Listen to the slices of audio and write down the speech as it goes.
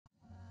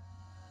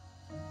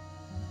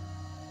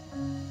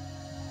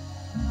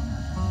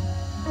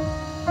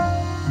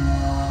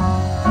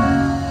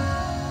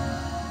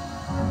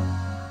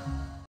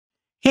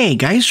Hey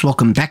guys,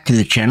 welcome back to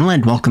the channel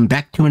and welcome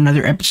back to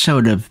another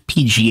episode of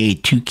PGA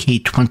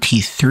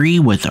 2K23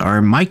 with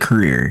our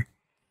MyCareer.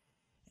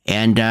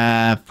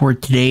 And for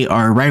today,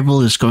 our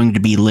rival is going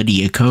to be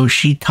Lydia Ko.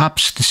 She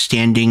tops the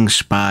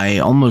standings by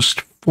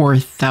almost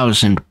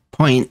 4,000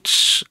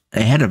 points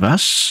ahead of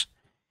us.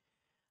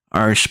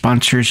 Our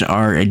sponsors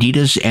are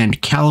Adidas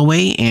and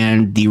Callaway,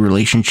 and the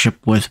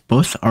relationship with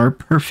both are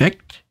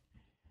perfect.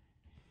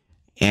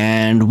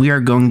 And we are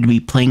going to be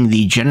playing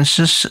the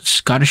Genesis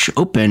Scottish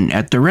Open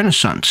at the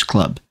Renaissance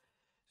Club.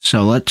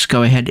 So let's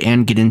go ahead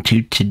and get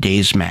into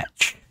today's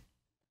match.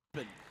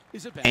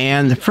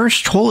 And the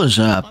first hole is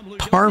a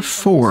par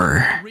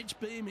 4.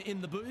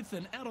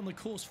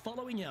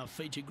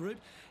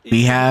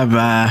 We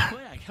have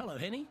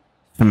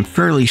some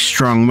fairly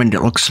strong wind,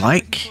 it looks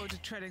like.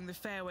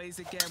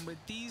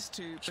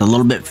 It's a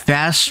little bit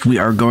fast. We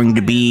are going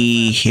to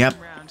be,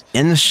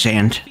 in the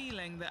sand.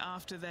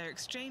 After their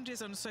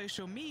exchanges on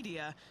social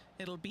media,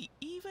 it'll be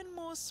even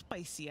more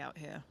spicy out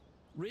here.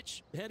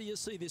 Rich, how do you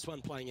see this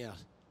one playing out?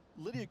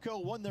 Lydia Ko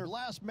won their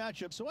last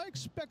matchup, so I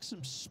expect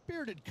some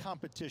spirited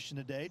competition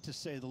today, to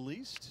say the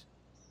least.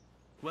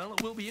 Well,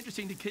 it will be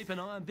interesting to keep an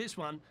eye on this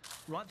one.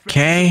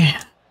 Okay,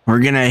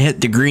 we're gonna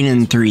hit the green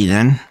in 3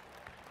 then.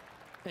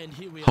 And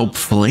here we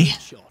hopefully.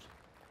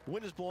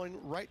 Wind is blowing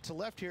right to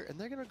left here, and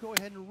they're gonna go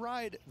ahead and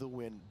ride the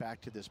wind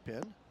back to this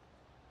pin.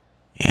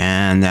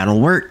 And that'll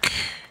work.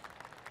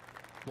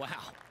 Wow,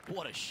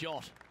 what a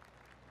shot.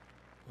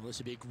 Well, this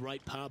would be a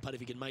great par putt if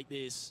he can make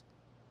this.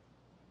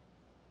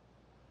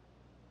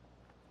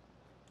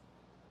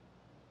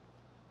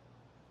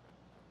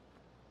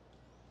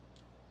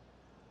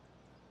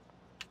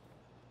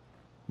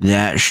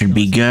 That should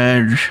be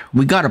good.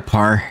 We got a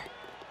par.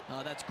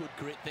 Oh, that's good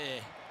grit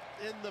there.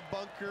 In the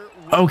bunker.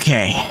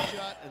 Okay.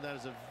 And that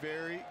is a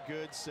very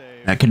good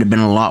save. That could have been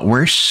a lot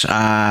worse,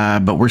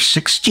 but we're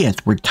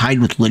 60th. We're tied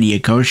with Lydia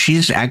Ko.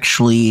 She's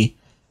actually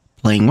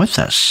playing with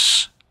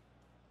us.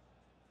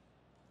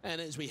 And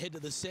as we head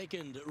to the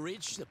second,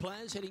 Rich, the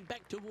players heading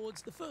back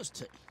towards the first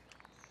tee.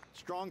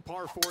 Strong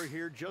par 4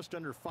 here, just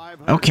under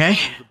 500. Okay,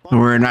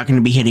 we're not going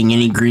to be hitting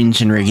any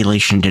greens in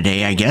regulation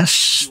today, I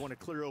guess. You want a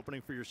clear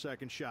opening for your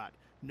second shot.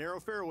 Narrow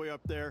fairway up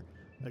there.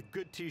 A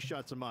good tee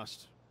shot's a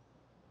must.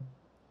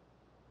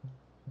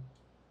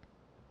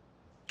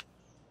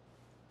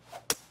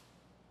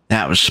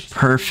 That was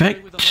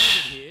perfect.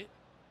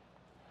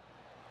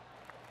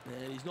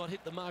 And he's not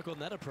hit the mark on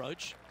that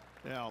approach.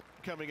 Now,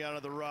 coming out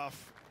of the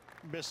rough,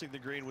 missing the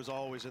green was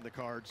always in the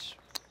cards.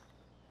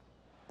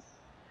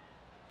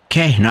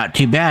 Okay, not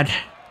too bad.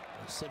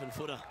 A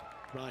 7-footer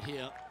right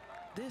here.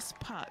 This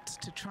putt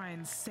to try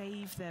and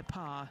save their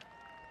par.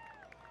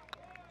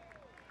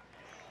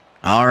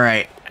 All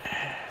right.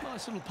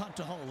 Nice little putt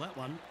to hole, that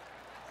one.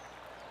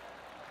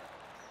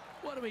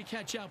 Why don't we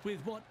catch up with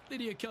what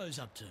Lydia Ko's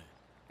up to?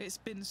 It's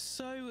been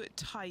so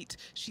tight.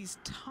 She's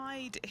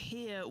tied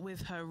here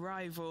with her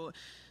rival.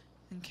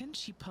 And can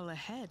she pull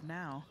ahead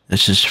now?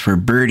 This is for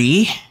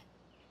birdie.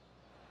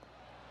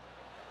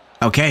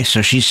 Okay,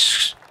 so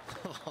she's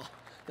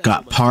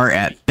got par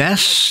at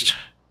best.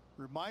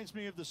 Reminds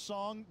me of the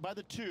song by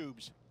the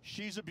Tubes,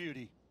 She's a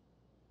Beauty.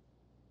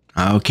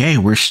 Okay,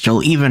 we're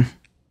still even.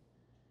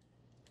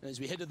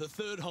 As we head to the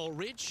third hole,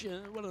 Rich,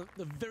 one of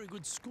the very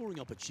good scoring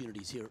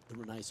opportunities here at the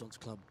Renaissance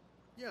Club.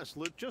 Yes,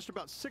 Luke, just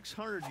about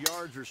 600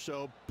 yards or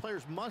so.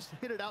 Players must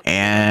hit it out.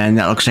 And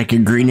that looks like a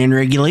green in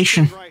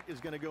regulation. Right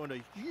is going to go into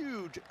a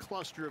huge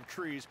cluster of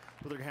trees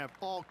where they're going to have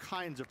all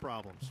kinds of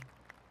problems.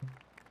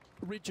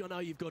 Rich, I know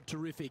you've got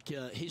terrific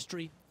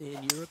history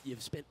in Europe.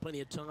 You've spent plenty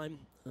of time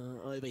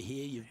over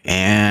here. You've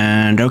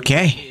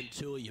okay.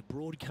 Tour, you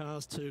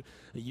broadcast to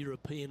a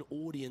European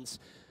audience.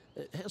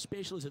 How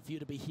special is it for you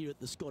to be here at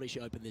the Scottish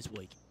Open this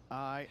week?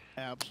 I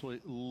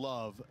absolutely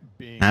love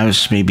being. That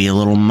was maybe a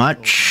little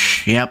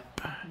much.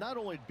 Yep. Not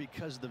only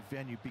because of the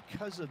venue,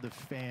 because of the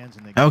fans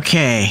and the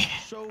okay.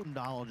 So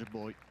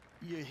knowledgeable.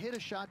 You hit a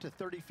shot to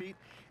 30 feet,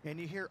 and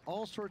you hear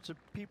all sorts of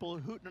people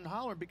hooting and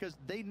hollering because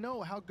they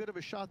know how good of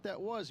a shot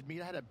that was. I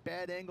mean, I had a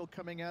bad angle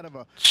coming out of a.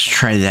 Let's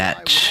try that.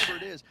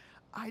 Whatever it is,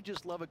 I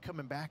just love it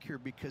coming back here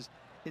because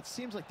it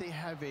seems like they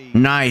have a.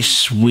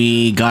 Nice,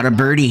 we got a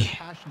birdie.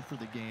 Passion for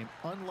the game,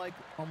 unlike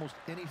almost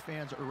any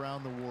fans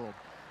around the world.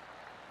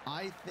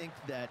 I think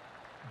that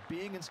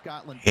being in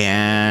Scotland.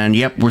 And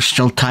yep, we're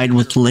still tied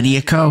with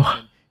Lydia Ko.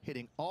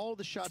 Hitting all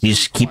the shots.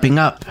 He's keeping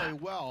up.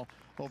 Well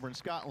over in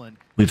Scotland.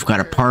 We've got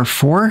a par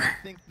 4.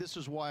 I think this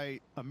is why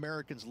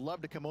Americans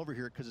love to come over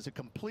here because it's a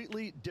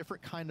completely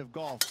different kind of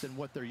golf than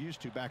what they're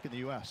used to back in the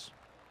U.S.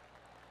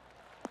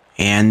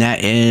 And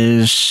that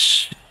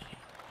is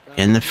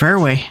in the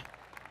fairway.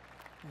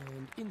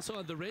 And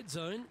inside the red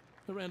zone,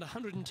 around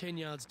 110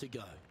 yards to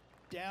go.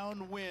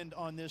 Downwind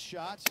on this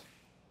shot.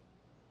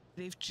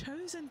 They've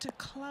chosen to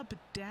club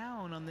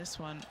down on this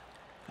one.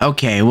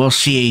 Okay, we'll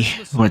see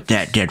what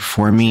that did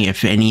for me,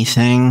 if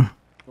anything.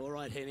 All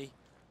right, Henny.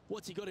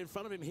 What's he got in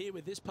front of him here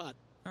with this putt?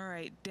 All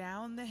right,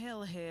 down the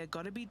hill here.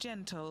 Got to be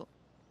gentle.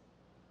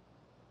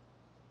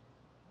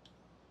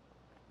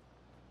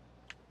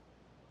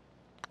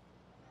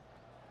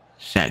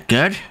 Is that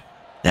good?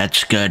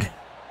 That's good.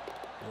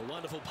 A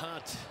wonderful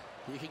putt.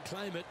 You can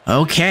claim it.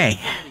 Okay.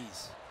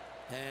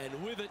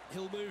 And with it,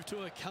 he'll move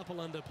to a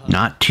couple under par.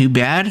 Not too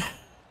bad.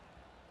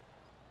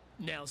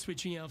 Now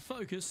switching our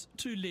focus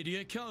to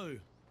Lydia Ko.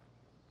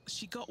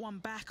 She got one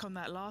back on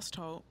that last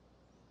hole.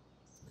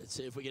 Let's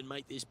see if we can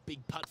make this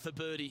big putt for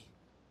birdie.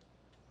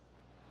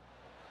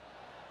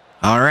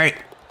 All right.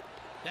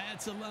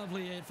 That's a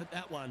lovely effort,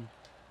 that one.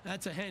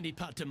 That's a handy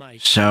putt to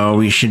make. So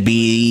we should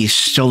be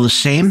still the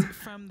same.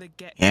 From the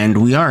get-go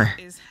And we are.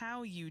 is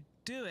how you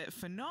do it.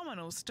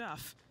 Phenomenal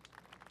stuff.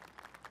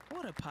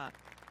 What a putt.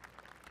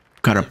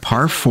 Got a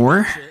par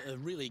 4. A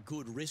really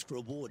good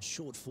risk-reward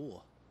short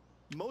 4.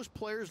 Most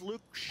players, Luke,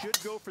 should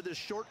go for this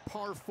short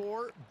par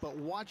 4, but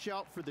watch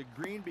out for the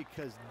green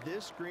because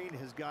this green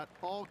has got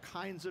all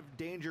kinds of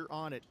danger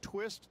on it.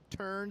 Twists,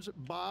 turns,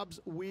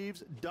 bobs,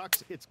 weaves,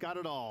 ducks, it's got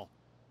it all.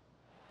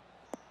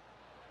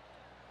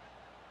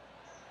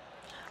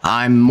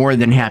 I'm more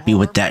than happy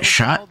with that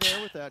shot.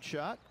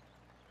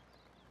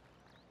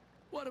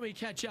 Why don't we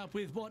catch up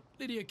with what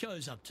Lydia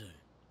Ko's up to?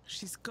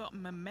 She's got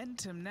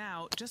momentum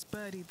now. Just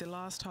birdied the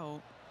last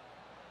hole.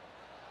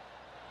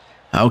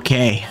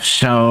 Okay,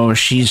 so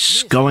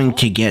she's going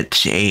to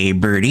get a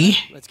birdie.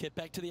 Let's get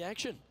back to the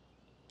action.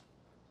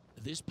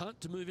 This putt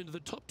to move into the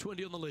top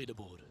 20 on the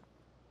leaderboard.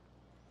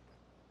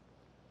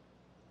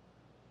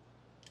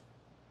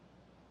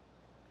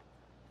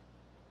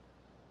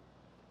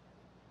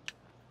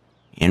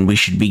 And we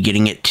should be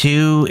getting it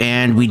too,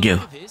 and we do.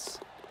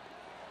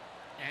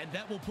 And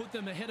that will put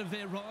them ahead of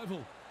their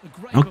rival. A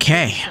great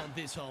Okay. performance on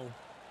this hole.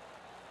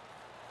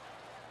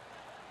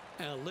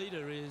 Our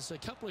leader is a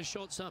couple of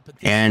shots up at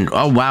this And, stage.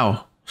 oh,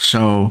 wow.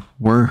 So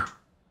we're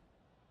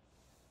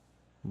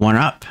 1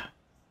 up.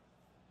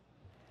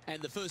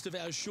 And the first of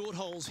our short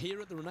holes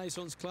here at the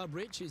Renaissance Club,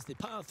 Rich, is the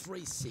par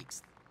 3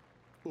 6th.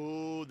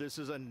 Oh, this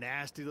is a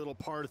nasty little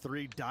par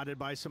 3 dotted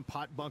by some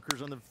pot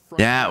bunkers on the front.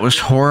 That was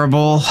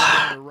horrible.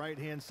 On the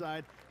right-hand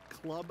side,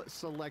 club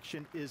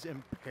selection is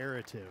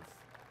imperative.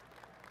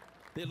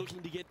 They're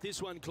looking to get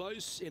this one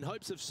close in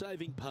hopes of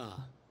saving par.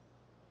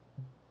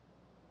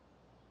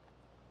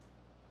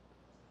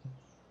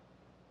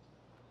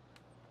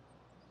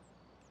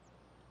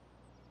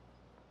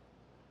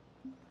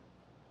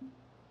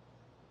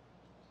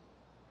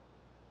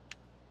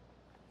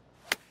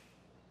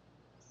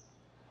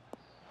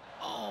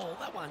 Oh,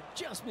 that one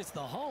just missed the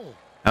hole.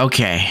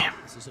 Okay.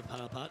 This is a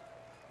par putt.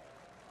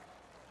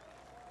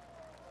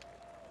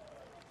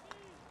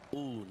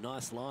 Ooh,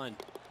 nice line.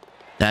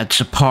 That's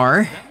a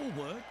par. That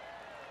will work.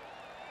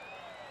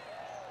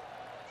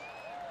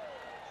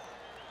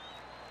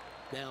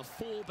 Now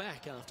 4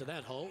 back after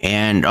that hole.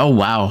 And, oh,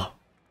 wow.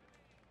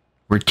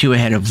 We're 2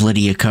 ahead of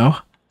Lydia Ko.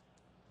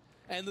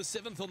 And the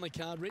 7th on the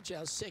card, Rich,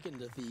 our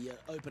second of the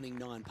opening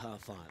 9 par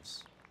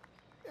 5s.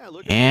 Yeah,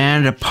 look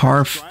And a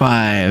par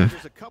 5.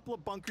 There's a couple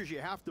of bunkers you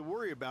have to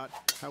worry about.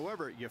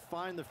 However, you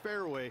find the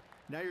fairway.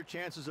 Now your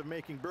chances of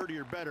making birdie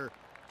or better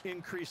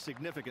increase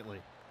significantly.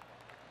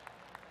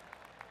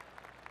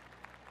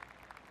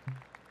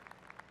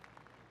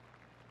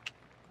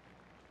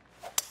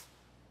 A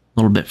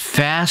little bit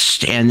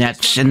fast, and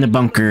that's in the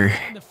bunker.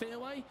 In the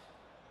fairway,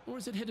 or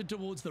is it headed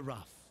towards the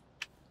rough?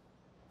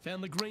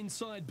 Found the green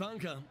side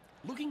bunker.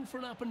 Looking for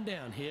an up and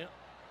down here.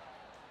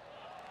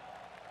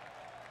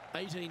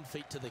 18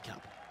 feet to the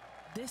cup.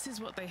 This is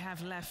what they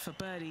have left for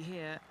birdie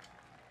here.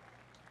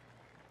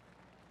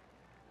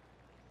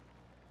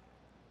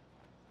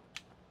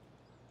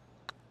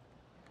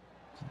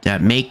 Did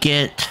that make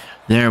it?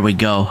 There we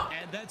go.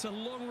 And that's a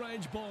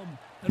long-range bomb.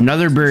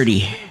 Another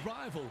birdie. Their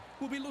rival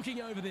will be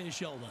looking over their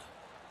shoulder.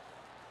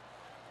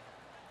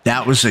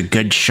 That was a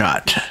good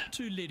shot.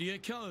 To Lydia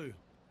Ko.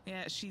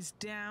 Yeah, she's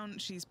down,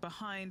 she's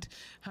behind.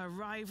 Her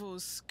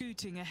rival's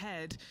scooting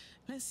ahead.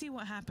 Let's see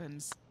what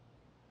happens.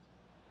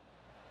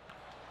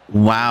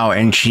 Wow,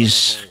 and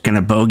she's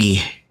gonna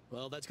bogey.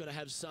 Well, that's going to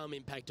have some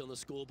impact on the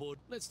scoreboard.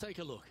 Let's take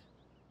a look.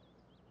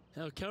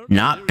 Our current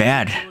Not leader is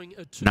bad. enjoying a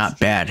Not two-stroke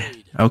bad.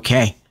 lead.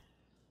 Okay.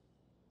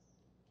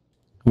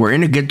 We're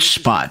in a good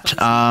spot.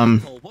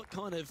 What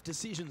kind of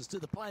decisions do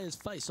the players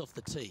face off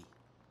the tee?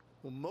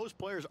 Well, most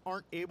players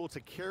aren't able to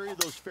carry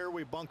those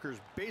fairway bunkers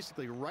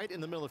basically right in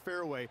the middle of the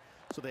fairway,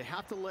 so they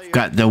have to lay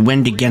Got the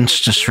wind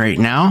against us right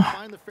now.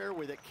 Find the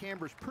fairway that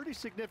cambers pretty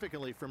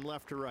significantly from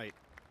left to right.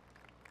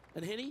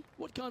 And Henny,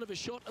 what kind of a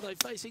shot are they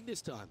facing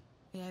this time?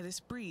 Yeah, this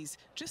breeze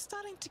just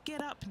starting to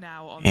get up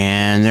now. On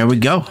And there we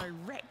go.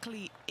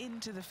 Directly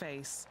into the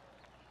face.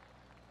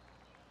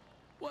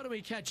 Why don't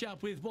we catch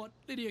up with what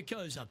Lydia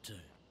Ko's up to?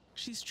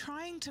 She's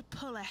trying to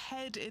pull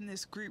ahead in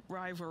this group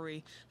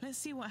rivalry. Let's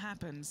see what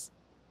happens.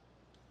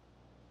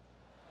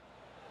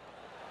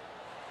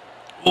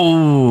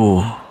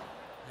 Ooh,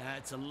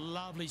 That's a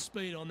lovely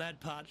speed on that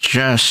putt. just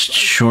Very close to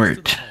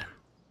short. the hole.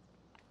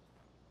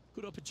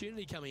 Good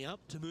opportunity coming up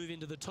to move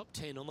into the top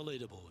 10 on the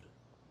leaderboard.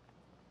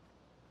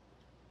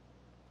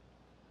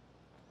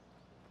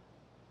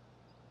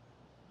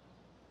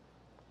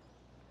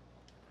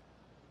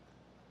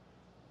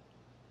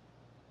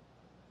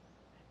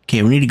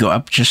 Okay, we need to go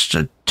up just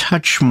a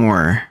touch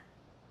more.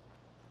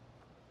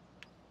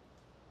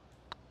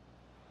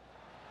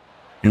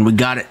 And we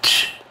got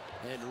it.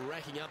 And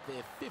racking up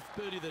their 5th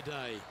birdie of the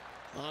day.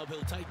 Oh,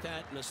 we'll take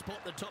that and a spot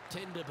in the top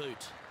 10 to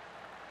boot.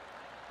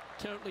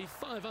 Currently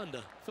 5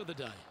 under for the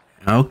day.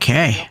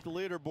 Okay.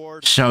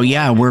 So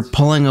yeah, we're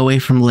pulling away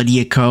from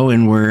Lydia Ko,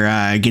 and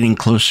we're getting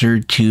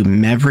closer to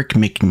Maverick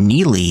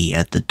McNeely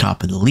at the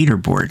top of the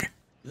leaderboard.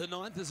 The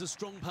 9th is a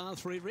strong par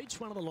 3 reach,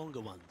 one of the longer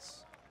ones.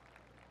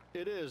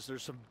 It is.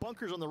 There's some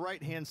bunkers on the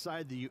right-hand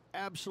side that you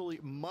absolutely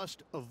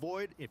must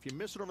avoid. If you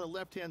miss it on the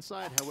left-hand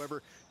side,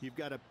 however, you've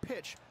got to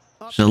pitch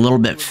up. It's a little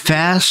bit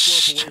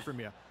fast. Away from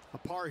you. A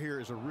par here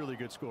is a really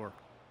good score.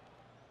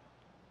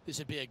 This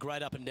would be a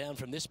great up and down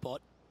from this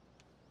spot.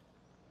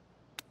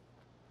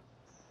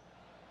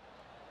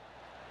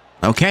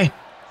 Okay.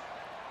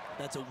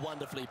 That's a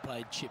wonderfully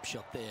played chip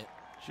shot there.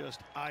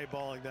 Just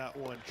eyeballing that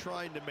one,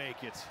 trying to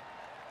make it.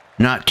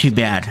 Not too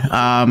bad.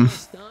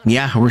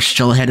 Yeah, we're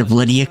still ahead of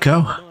Lydia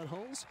Ko.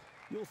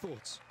 Your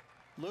thoughts?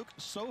 Luke,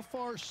 so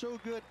far so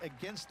good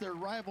against their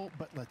rival,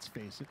 but let's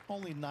face it,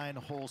 only 9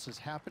 holes has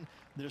happened.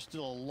 There's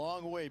still a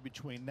long way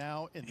between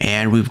now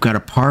and we've got a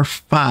par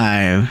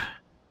 5.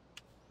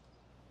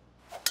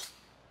 A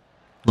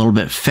little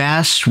bit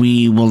fast.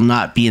 We will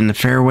not be in the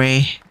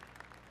fairway.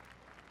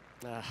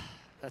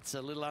 That's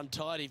a little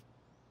untidy.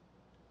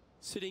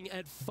 Sitting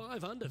at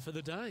 5 under for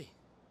the day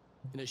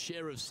in a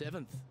share of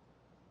 7th.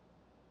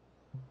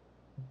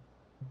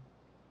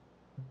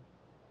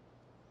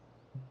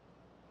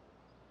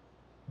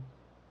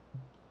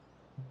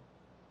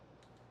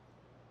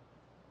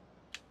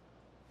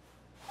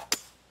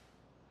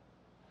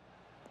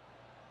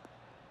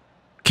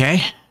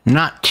 Okay,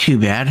 not too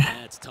bad.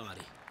 That's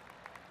tidy.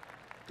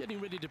 Getting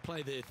ready to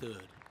play their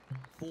 3rd.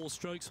 4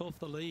 strokes off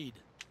the lead.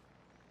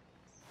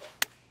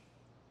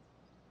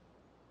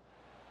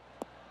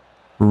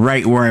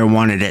 Right where I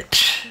wanted it.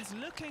 He's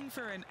looking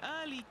for an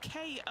early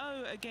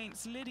KO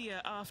against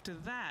Lydia after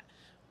that.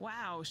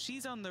 Wow,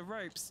 she's on the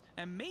ropes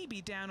and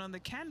maybe down on the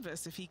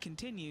canvas if he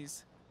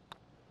continues.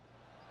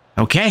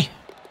 Okay.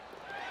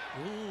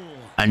 Ooh,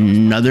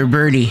 another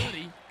birdie.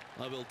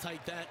 I will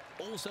take that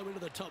also into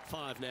the top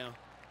 5 now.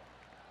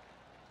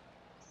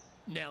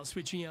 Now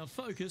switching our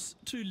focus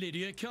to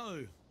Lydia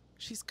Ko.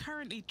 She's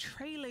currently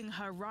trailing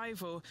her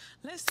rival.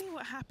 Let's see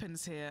what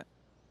happens here.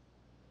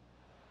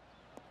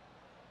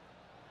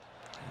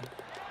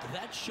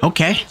 That shot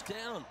okay. goes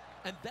down,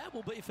 and that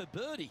will be for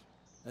birdie.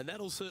 And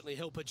that'll certainly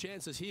help her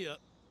chances here.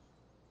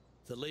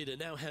 The leader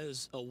now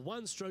has a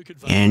 1-stroke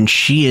advantage. And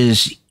she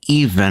is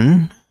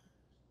even.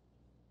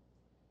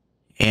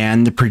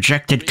 And the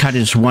projected cut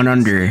is 1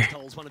 under.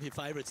 One of your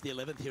favorites, the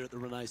 11th here at the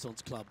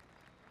Renaissance Club.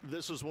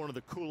 This is one of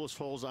the coolest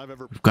holes I've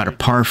ever played. We've got a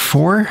par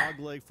 4. Dog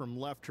leg from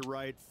left to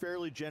right,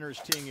 fairly generous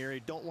teeing area.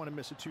 Don't want to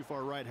miss it too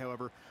far right,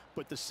 however.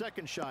 But the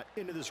second shot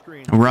into the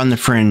screen. We're on the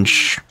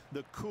fringe.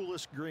 The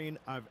coolest green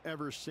I've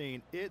ever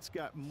seen. It's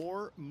got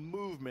more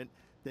movement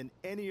than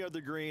any other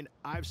green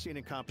I've seen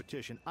in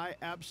competition. I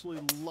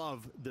absolutely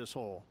love this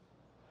hole.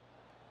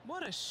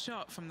 What a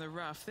shot from the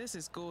rough. This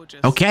is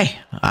gorgeous. Okay,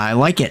 I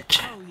like it.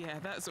 Oh yeah,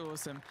 that's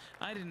awesome.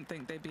 I didn't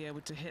think they'd be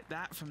able to hit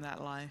that from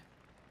that lie.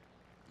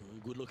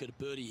 Good look at a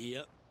birdie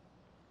here.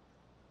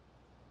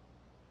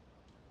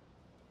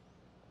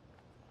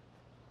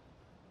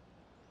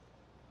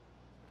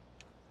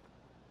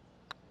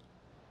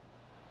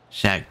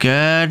 Is that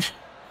good?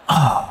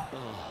 Oh.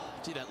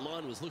 Gee, that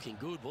line was looking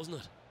good, wasn't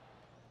it?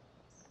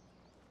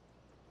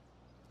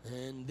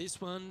 And this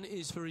one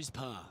is for his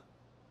par.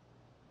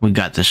 We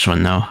got this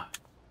one, though.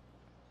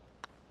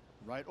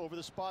 Right over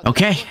the spot.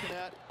 Okay.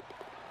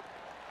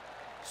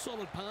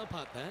 Solid par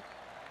putt, that.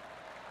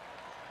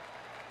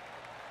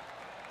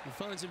 He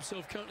finds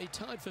himself currently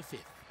tied for 5th.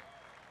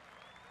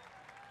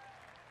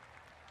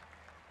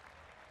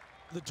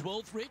 The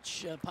 12th,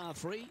 Rich, par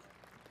 3,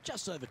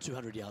 just over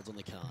 200 yards on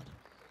the card.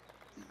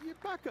 You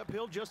back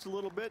uphill just a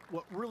little bit.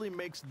 What really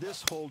makes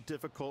this hole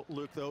difficult,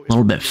 Luke, though, A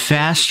little bit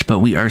fast, but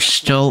we are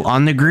still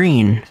on the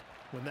green.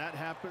 When that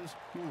happens,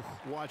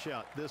 watch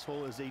out. This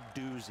hole is a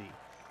doozy.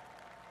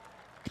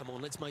 Come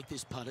on, let's make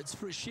this putt. It's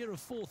for a share of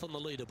 4th on the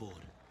leaderboard.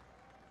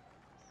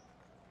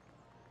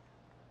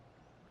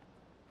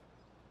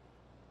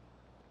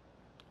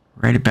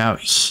 Right about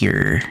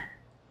here.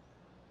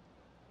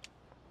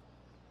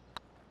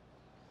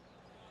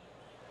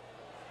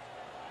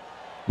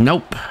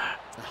 Nope.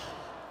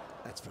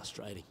 That's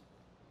frustrating.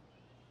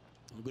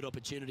 A good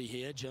opportunity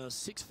here,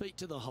 just 6 feet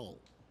to the hole.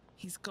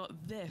 He's got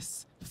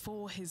this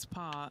for his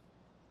part.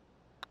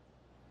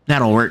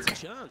 That'll work.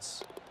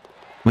 Chance.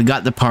 We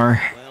got the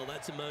par. Well,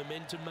 that's a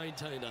momentum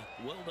maintainer.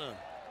 Well done.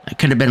 That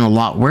could have been a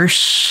lot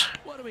worse.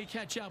 Why don't we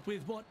catch up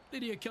with what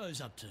Lydia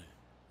Ko's up to?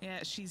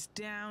 Yeah, she's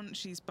down,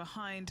 she's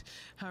behind,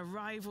 her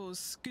rival's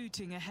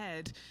scooting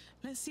ahead.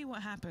 Let's see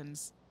what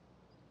happens.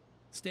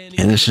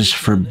 And this is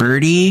for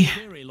birdie.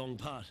 Very long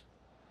putt.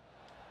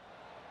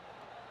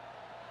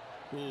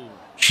 Ooh.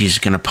 She's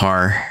gonna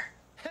par.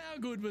 How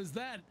good was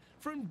that?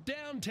 From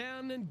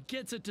downtown and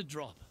gets it to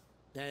drop.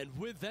 And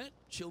with that,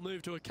 she'll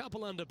move to a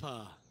couple under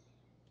par.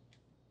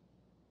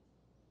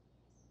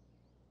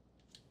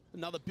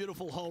 Another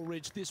beautiful hole,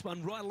 Rich. This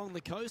one right along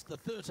the coast, the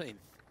 13th.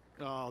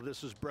 Oh,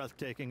 this is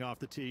breathtaking off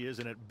the tee,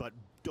 isn't it? But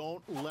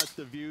don't let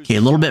the views... Okay,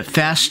 a little bit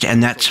fast,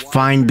 and that's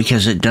fine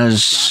because it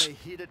does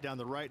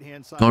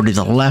go to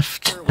the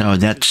left. No,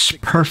 that's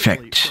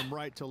perfect. From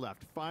right to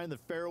left. Find the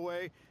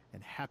fairway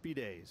and happy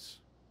days.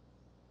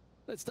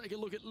 Let's take a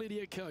look at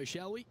Lydia Ko,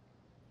 shall we?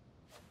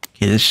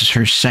 Okay, this is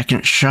her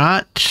second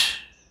shot.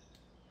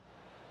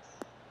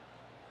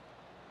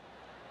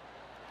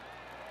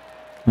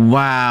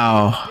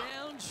 Wow.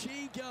 Down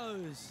she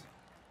goes.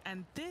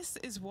 And this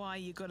is why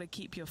you got to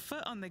keep your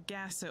foot on the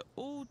gas at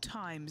all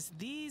times.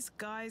 These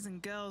guys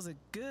and girls are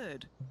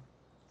good.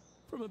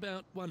 From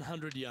about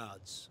 100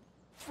 yards.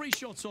 3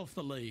 shots off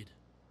the lead.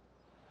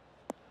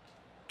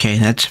 Okay,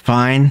 that's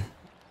fine.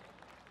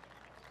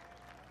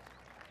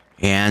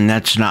 And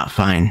that's not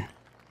fine.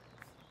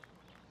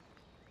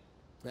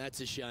 That's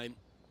a shame.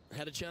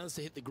 Had a chance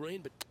to hit the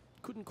green, but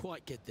couldn't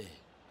quite get there.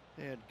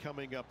 And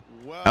coming up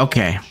well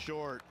Okay.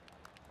 short.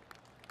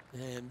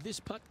 And this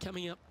putt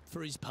coming up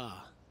for his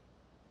par.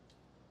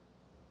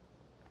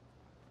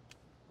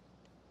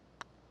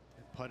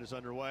 Putt is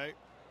underway.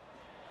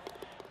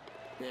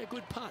 Yeah,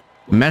 good putt.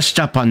 Messed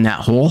up on that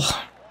hole.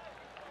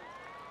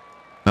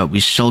 But we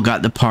still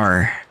got the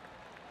par.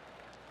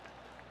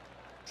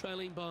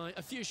 Trailing by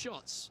a few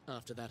shots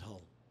after that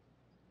hole.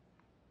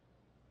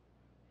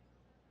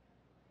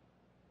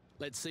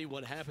 Let's see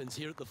what happens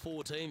here at the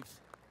 14th.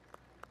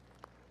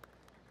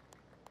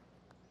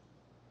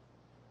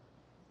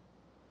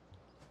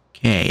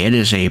 Okay, it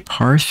is a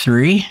par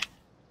 3.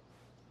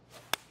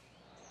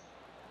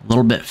 A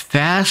little bit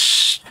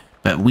fast,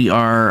 but we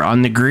are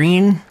on the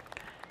green.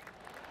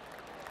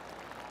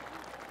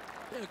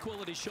 Yeah,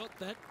 quality shot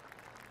that.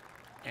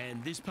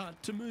 And this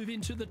putt to move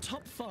into the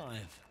top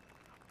 5.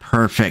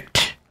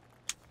 Perfect.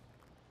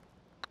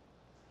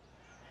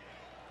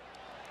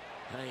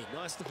 Hey,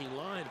 nice looking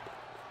line.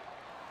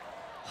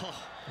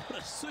 Oh, what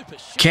a super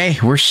shot. Okay,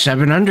 we're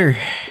 7 under.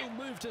 He'll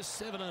move to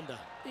 7 under.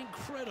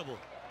 Incredible.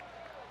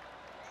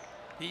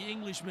 The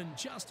Englishman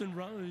Justin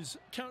Rose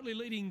currently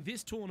leading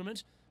this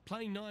tournament,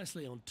 playing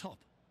nicely on top.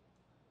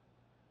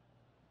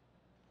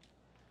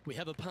 We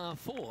have a par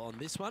 4 on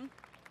this one.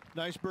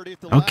 Nice birdie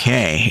at the last.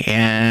 Okay,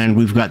 and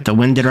we've got the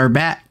wind at our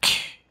back.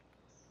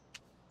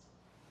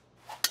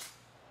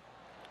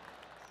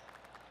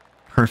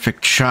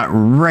 Perfect shot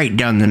right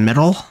down the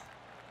middle.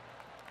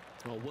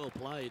 Oh, well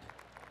played.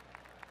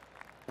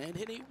 And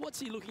Henny,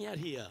 what's he looking at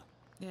here?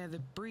 Yeah, the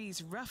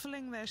breeze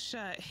ruffling their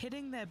shirt,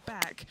 hitting their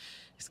back.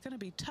 It's going to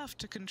be tough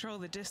to control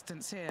the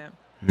distance here.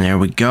 There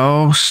we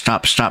go.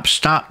 Stop, stop,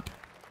 stop.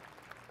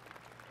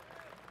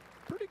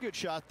 Pretty good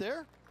shot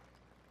there.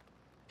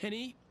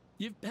 Henny,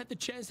 you've had the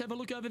chance to have a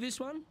look over this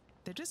one?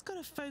 They've just got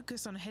to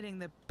focus on hitting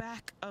the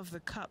back of the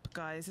cup,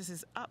 guys. This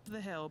is up the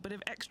hill, bit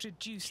of extra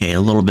juice. Okay,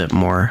 a little bit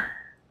more.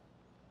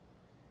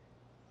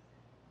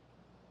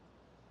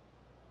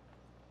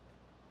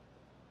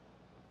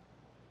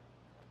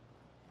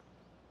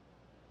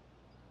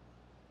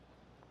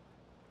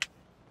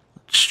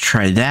 Let's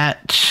try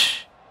that.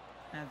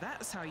 Now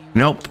that's how you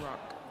Nope.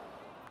 rock.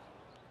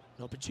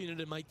 An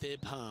opportunity to make their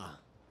par.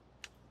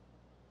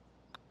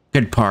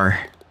 Good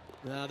par.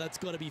 Now that's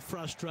got to be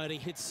frustrating.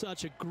 Hit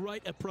such a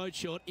great approach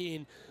shot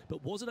in,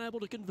 but wasn't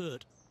able to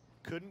convert.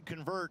 Couldn't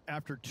convert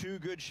after 2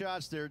 good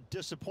shots there.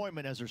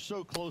 Disappointment as they're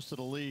so close to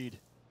the lead.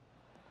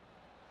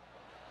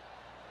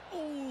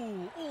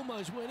 Oh,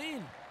 almost went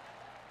in.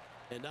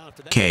 And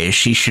after that, Okay,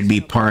 she should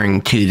be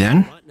parring too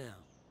then. right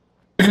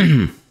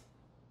now.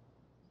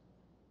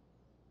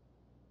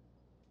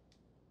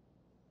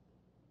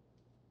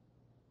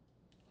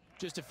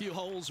 Just a few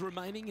holes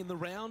remaining in the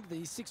round.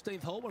 The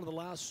 16th hole, one of the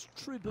last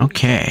true birdies.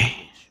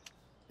 Okay.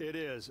 It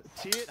is.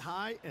 Tee it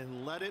high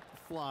and let it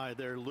fly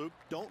there, Luke.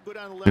 Don't go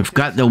down the left. We've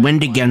got the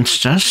wind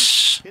against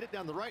us. Hit it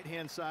down the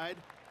right-hand side,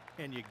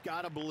 and you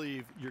got to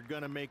believe you're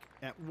going to make,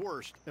 at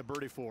worst, a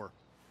birdie 4.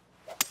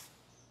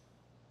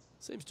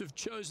 Seems to have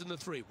chosen the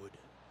 3-wood.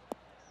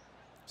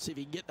 See if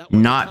he can get that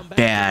one. Not Come back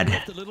bad.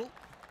 left a little.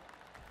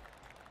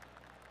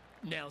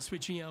 Now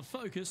switching our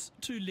focus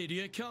to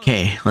Lydia Ko.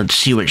 Okay, let's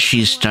see what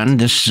she's done.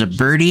 This is a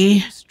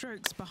birdie. 2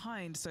 strokes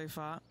behind so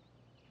far.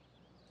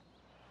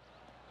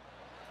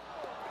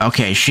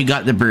 Okay, she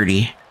got the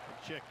birdie.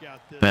 Check out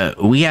this.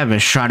 But we have a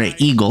shot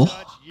at eagle.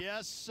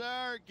 Yes,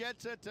 sir.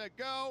 Gets it to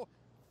go.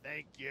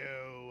 Thank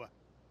you.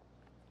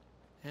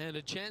 And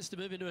a chance to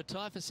move into a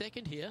tie for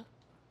second here.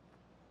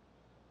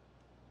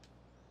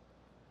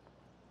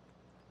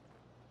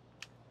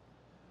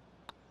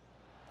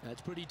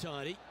 That's pretty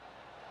tidy.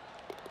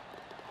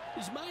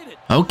 He's made it.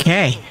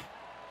 Okay.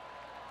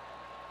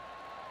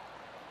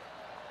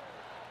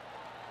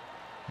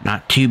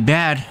 Not too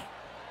bad.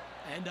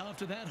 And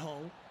after that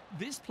hole,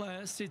 this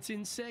player sits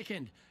in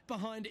second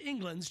behind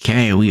England's.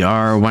 Okay, we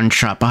are 1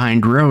 shot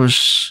behind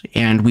Rose,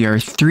 and we are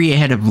 3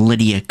 ahead of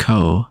Lydia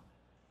Ko.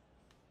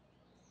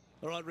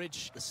 All right,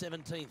 Rich, the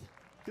 17th.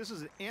 This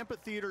is an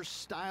amphitheater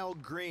style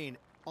green.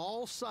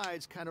 All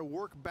sides kind of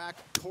work back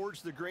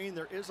towards the green.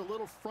 There is a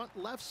little front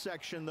left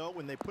section though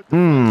when they put the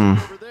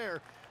flag over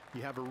there.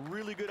 You have a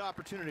really good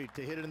opportunity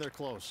to hit it in there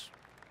close.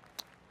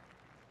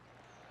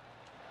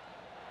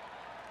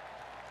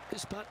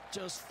 This putt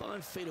just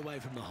 5 feet away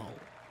from the hole.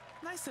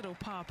 Nice little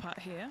par putt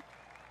here.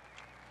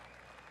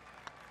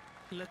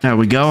 There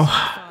we go.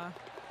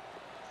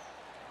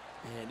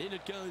 And in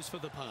it goes for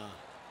the par.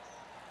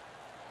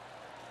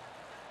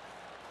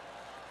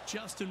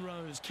 Justin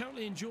Rose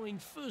currently enjoying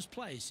first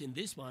place in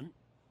this one.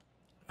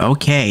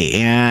 Okay,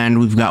 and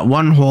we've got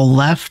one hole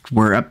left.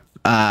 We're up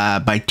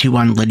by 2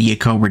 on Lydia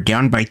Ko. We're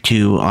down by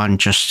 2 on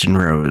Justin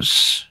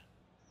Rose.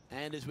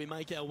 And as we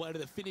make our way to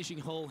the finishing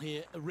hole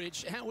here,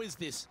 Rich, how is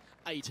this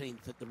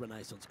 18th at the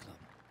Renaissance Club?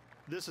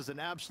 This is an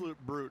absolute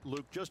brute,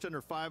 Luke. Just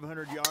under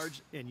 500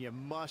 yards, and you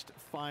must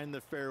find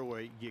the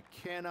fairway. You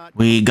cannot.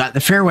 We got the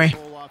fairway.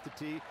 Off the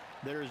tee.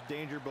 There is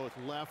danger both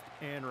left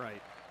and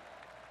right.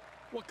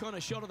 What kind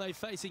of shot are they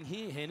facing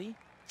here, Henny?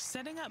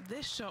 Setting up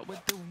this shot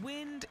with the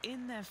wind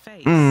in their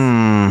face.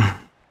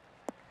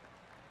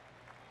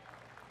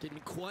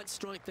 Didn't quite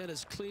strike that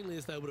as cleanly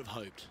as they would have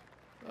hoped.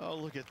 Oh,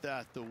 look at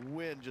that. The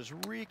wind just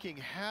wreaking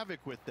havoc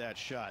with that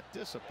shot.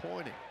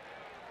 Disappointing.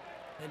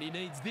 And he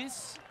needs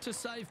this to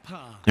save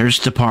par. There's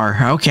the par.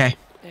 Okay.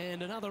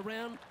 And another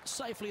round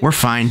safely. We're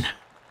fine.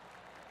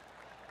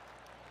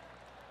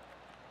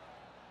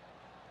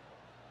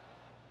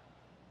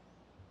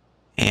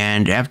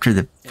 And after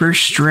the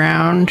first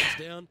round...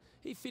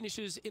 He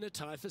finishes in a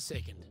tie for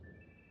second.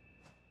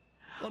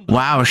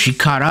 Wow, she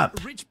caught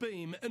up. Rich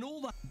beam and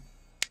all that.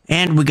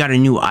 And we got a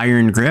new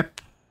iron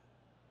grip.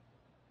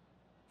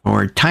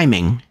 Or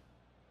timing.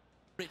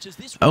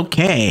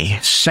 Okay,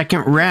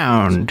 second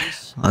round.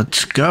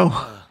 Let's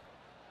go.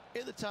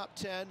 In the top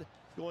 10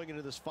 going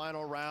into this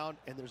final round,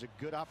 and there's a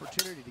good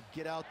opportunity to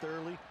get out there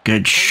early.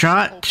 Good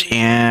shot,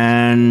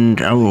 and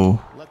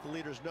oh. Let the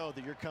leaders know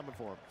that you're coming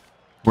for them.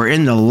 We're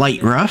in the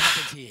light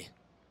rough.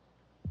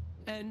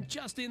 And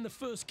just in the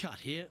first cut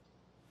here.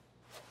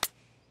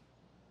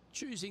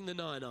 Choosing the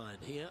 9-iron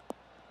here.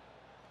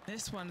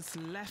 This one's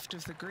left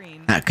of the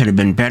green. That could have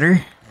been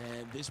better.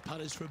 And this putt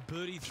is for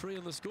birdie 3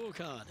 on the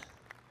scorecard.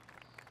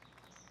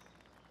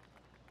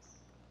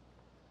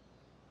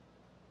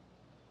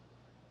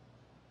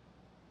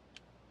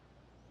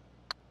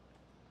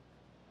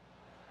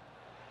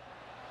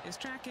 Is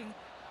tracking.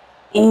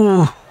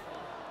 Oh,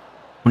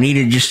 we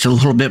needed just a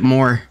little bit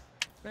more.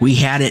 We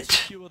had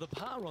it.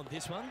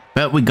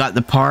 But we got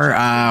the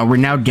par. We're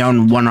now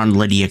down 1 on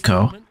Lydia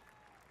Ko.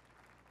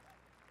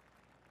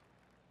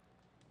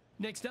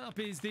 Next up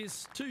is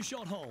this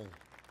 2-shot hole.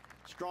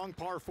 Strong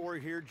par 4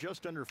 here,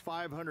 just under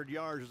 500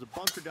 yards. There's a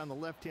bunker down the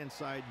left-hand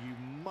side you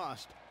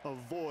must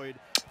avoid.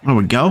 There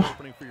we go.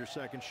 Opening for your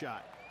second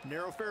shot.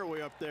 Narrow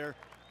fairway up there.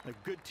 A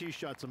good tee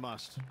shot's a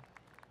must.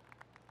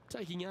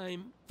 Taking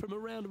aim from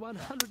around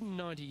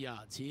 190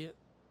 yards here.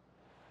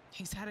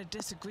 He's had a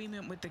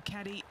disagreement with the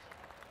caddy.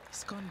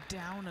 He's gone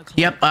down a club.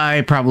 Yep,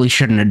 I probably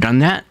shouldn't have done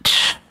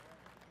that.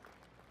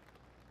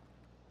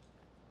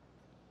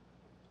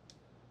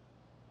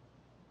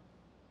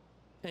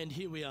 And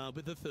here we are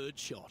with the 3rd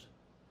shot.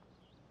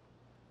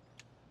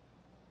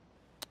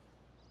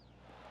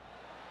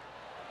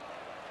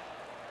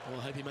 Well,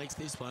 I hope he makes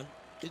this one.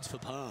 It's for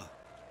par.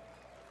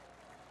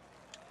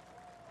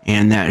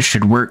 And that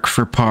should work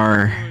for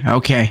par.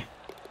 Okay.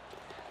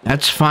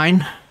 That's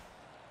fine.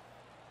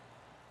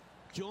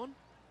 John,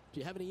 do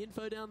you have any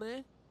info down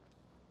there?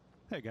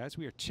 Hey guys,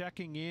 we are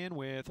checking in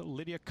with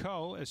Lydia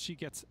Ko as she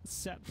gets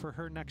set for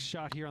her next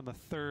shot here on the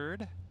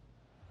 3rd.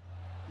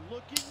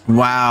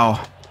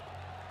 Wow.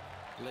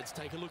 Let's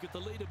take a look at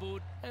the leaderboard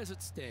as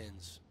it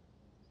stands.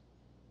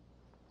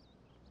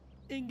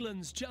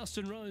 England's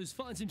Justin Rose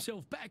finds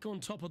himself back on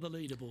top of the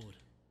leaderboard.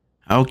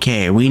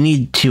 Okay, we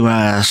need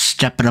to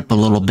step it up a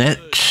little bit.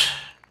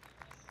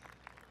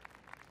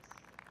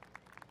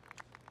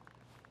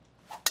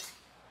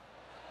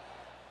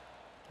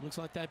 Looks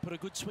like they put a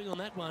good swing on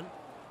that one.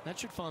 That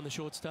should find the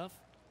short stuff.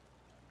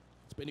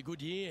 It's been a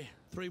good year.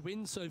 3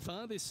 wins so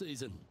far this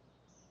season.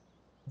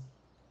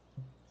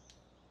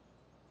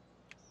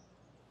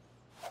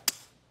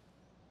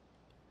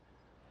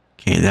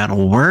 Okay,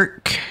 that'll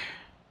work.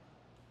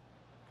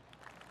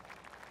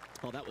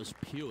 Oh, that was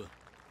pure.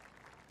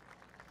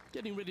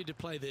 Getting ready to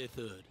play their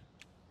 3rd.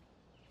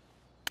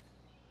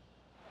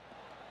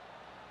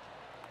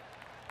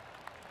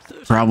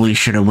 Probably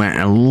should have went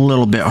a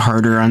little bit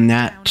harder on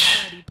that.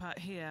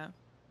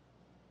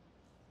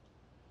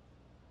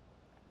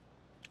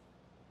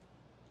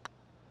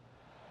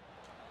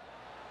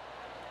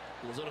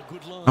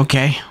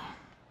 Okay.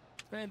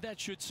 And that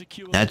should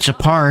secure. That's a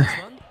par.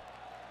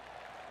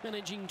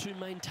 Managing to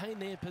maintain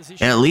their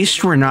position. At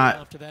least we're not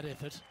after that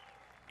effort.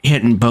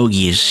 Hitting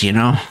bogeys, you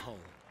know?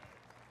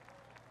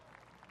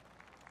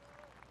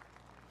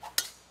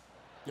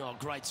 Oh,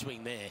 great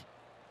swing there.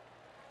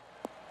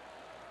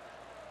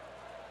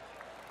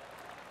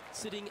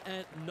 Sitting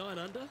at 9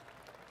 under.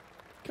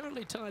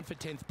 Currently tied for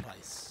 10th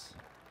place.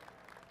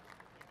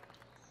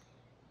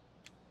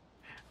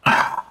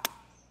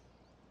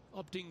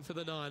 Opting for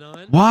the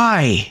 9-iron.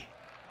 Why?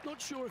 Not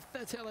sure if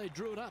that's how they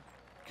drew it up.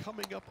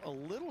 coming up a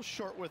little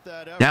short with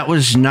that effort. That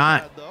was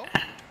not... Well,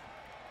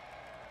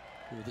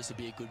 this would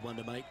be a good one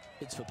to make.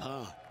 It's for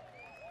par.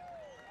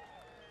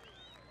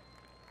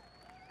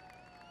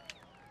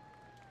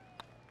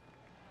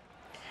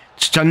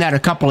 It's done that a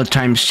couple of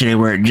times today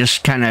where it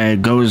just kind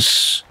of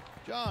goes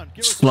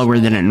slower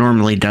than it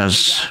normally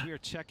does. We are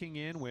checking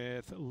in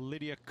with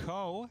Lydia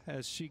Ko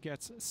as she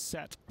gets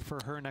set for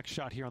her next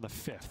shot here on the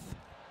 5th.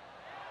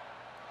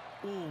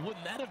 Oh,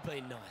 wouldn't that have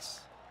been nice?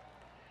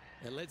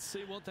 And let's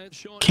see what that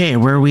shot... Okay,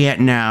 where are we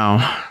at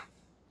now?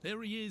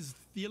 There he is,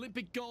 the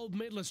Olympic gold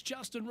medalist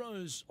Justin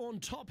Rose on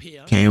top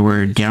here. Okay,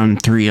 we're down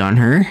 3 on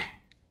her.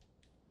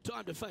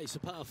 Time to face a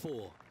par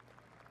 4.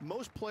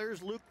 Most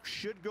players, Luke,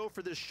 should go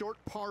for this short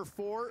par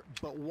 4,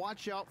 but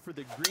watch out for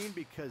the green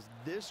because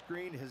this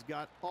green has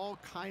got all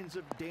kinds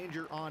of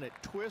danger on it.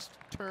 Twists,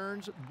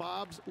 turns,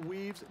 bobs,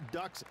 weaves,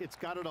 ducks, it's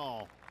got it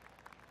all.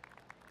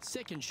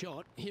 Second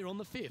shot here on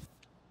the 5th.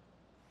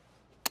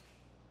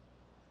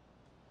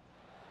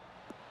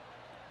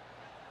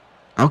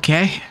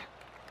 Okay.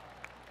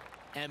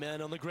 Our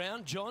man on the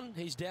ground, John,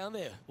 he's down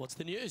there. What's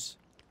the news?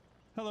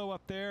 Hello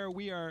up there.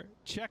 We are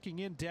checking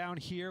in down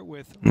here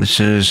with... This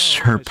is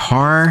her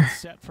par.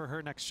 Set for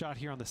her next shot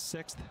here on the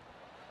 6th.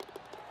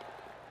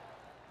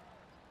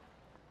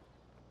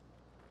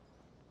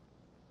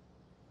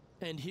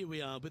 And here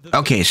we are with the...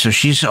 Okay, so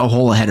she's a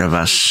hole ahead of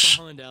us.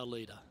 Behind our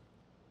leader.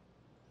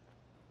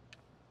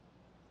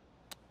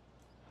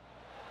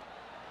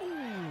 Ooh,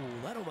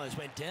 that almost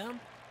went down.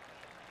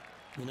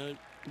 You know,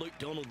 Luke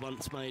Donald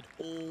once made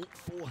all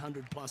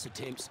 400+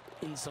 attempts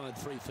inside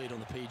 3 feet on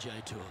the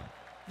PGA Tour.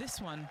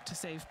 This one to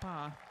save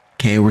par.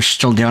 Okay, we're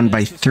still down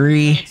by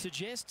 3.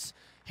 Suggests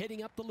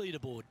heading up the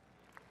leaderboard.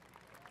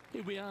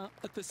 Here we are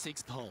at the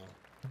 6th hole.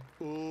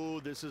 Ooh,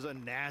 this is a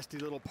nasty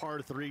little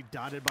par 3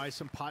 dotted by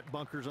some pot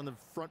bunkers on the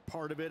front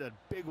part of it. A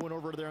big one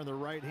over there on the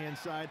right-hand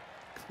side.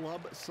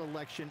 Club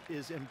selection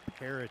is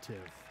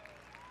imperative.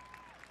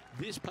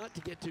 This putt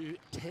to get to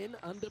 10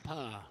 under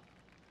par.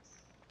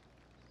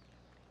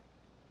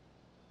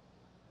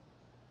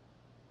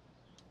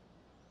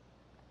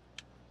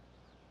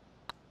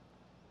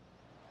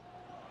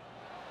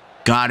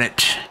 Got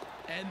it.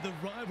 And the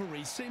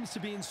rivalry seems to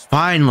be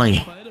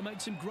Finally. to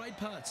make some great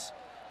putts.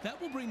 That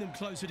will bring them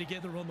closer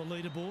together on the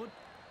leaderboard.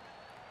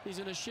 He's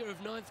in a share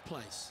of 9th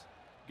place.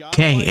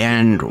 Okay,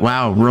 and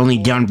wow, we're only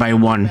down by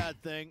 1.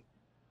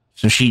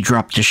 So she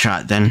dropped a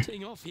shot then.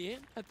 Teeing off here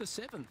at the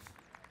 7th.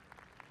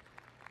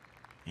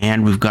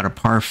 And we've got a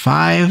par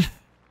 5.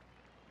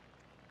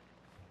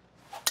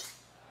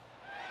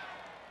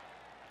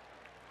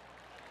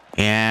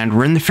 And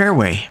we're in the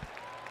fairway.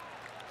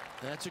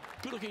 That's a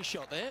good-looking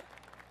shot there.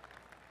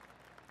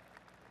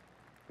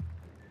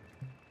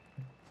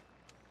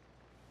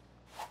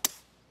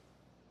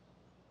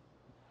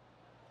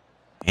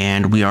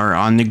 And we are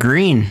on the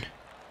green.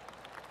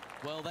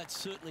 Well, that's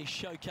certainly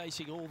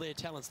showcasing all their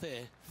talents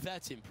there.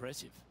 That's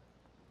impressive.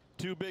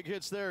 2 big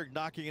hits there,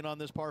 knocking in on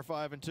this par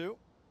 5 and 2.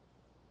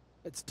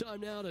 It's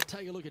time now to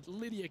take a look at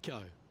Lydia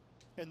Ko.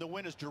 And the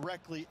win is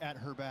directly at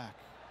her back.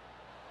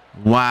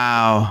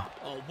 Wow.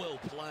 Oh, well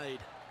played.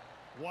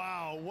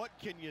 Wow, what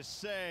can you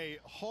say?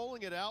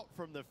 Holing it out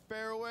from the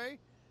fairway.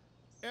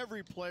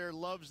 Every player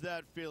loves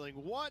that feeling.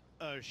 What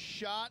a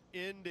shot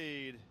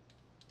indeed.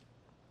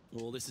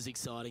 Oh, this is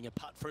exciting. A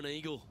putt for an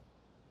eagle.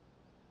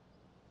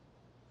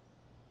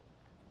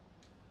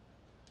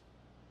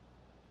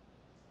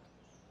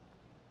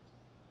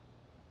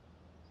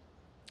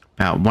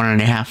 About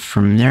 1.5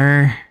 from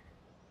there.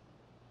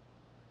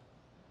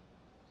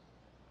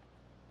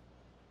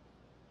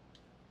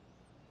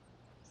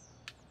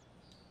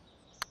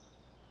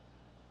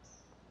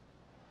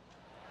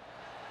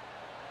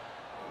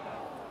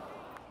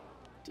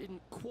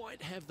 Didn't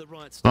quite have the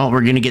right start. Well,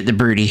 we're going to get the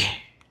birdie.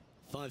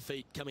 5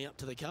 feet coming up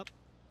to the cup.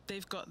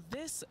 They've got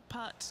this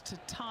putt to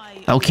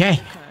tie. Okay.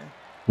 Lydia Ko.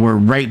 We're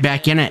right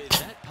back in With it.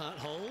 that putt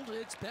hold,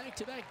 it's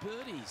back-to-back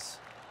birdies.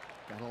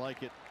 Gotta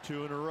like it.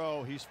 2 in a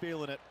row. He's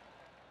feeling it.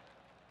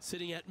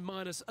 Sitting at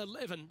minus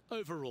 11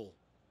 overall.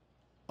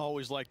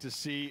 Always like to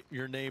see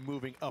your name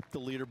moving up the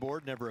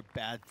leaderboard. Never a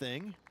bad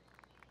thing.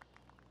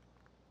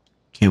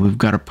 Okay, we've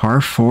got a par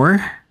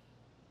 4.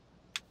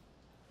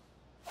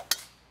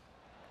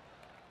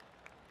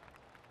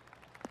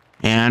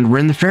 And we're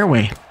in the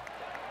fairway.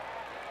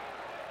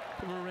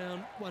 From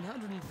around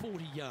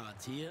 140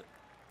 yards here.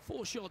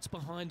 4 shots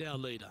behind our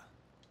leader.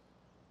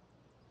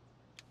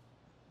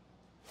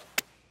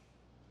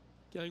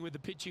 Going with the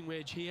pitching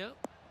wedge here.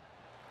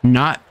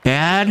 Not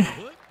bad.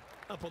 Work.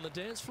 Up on the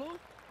dance floor.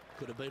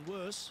 Could have been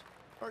worse.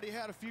 Already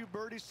had a few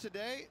birdies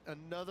today.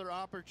 Another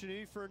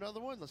opportunity for another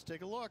one. Let's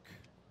take a look.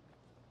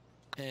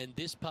 And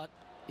this putt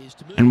is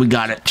to move. And we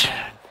got it.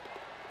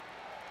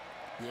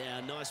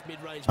 Yeah, nice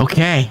mid-range.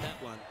 Okay.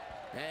 That one.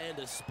 And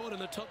a spot in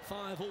the top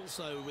 5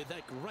 also with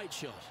that great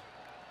shot.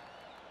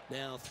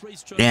 Now 3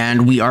 strokes.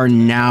 And we are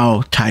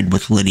now tied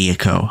with Lydia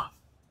Ko.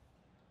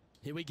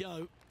 Here we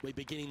go. We're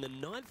beginning the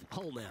 9th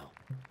hole now.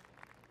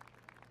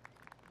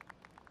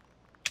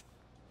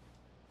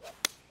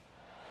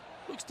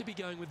 Looks to be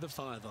going with the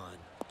 5-iron.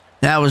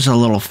 That was a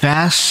little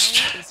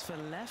fast. Is for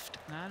left.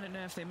 I don't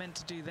know if they meant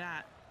to do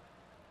that.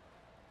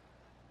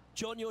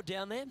 John, you're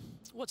down there.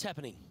 What's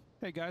happening?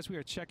 Hey guys, we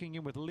are checking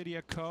in with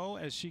Lydia Ko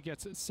as she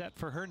gets set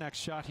for her next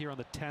shot here on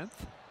the 10th.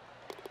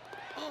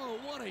 Oh,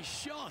 what a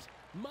shot.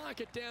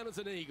 Mark it down as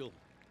an eagle.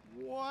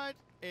 What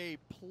a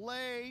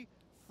play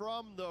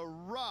from the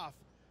rough.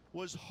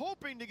 Was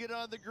hoping to get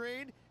on the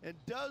green and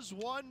does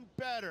one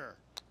better.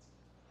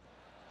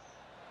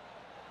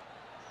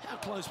 How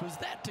close was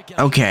that to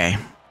go? Okay.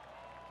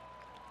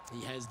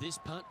 He has this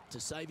putt to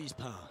save his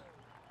par.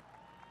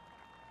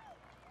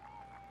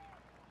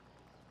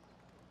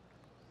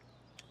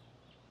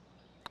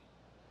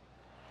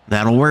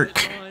 That'll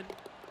work.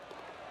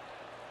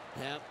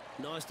 Yeah,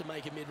 nice to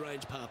make a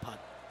mid-range par putt.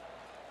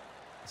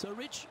 So,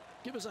 Rich,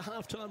 give us a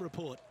halftime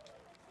report.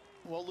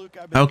 Well, Luke,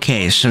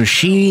 Okay, so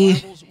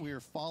she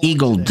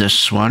eagled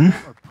this one.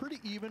 Are pretty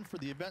even for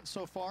the event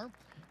so far.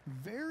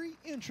 Very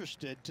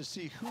interested to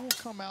see who will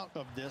come out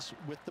of this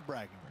with the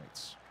bragging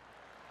rights.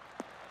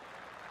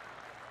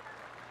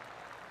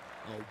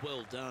 Oh,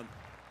 well done.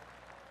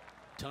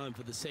 Time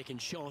for the second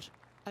shot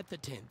at the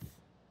 10th.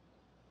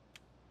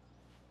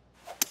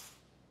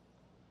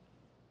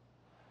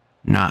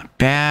 Not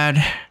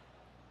bad.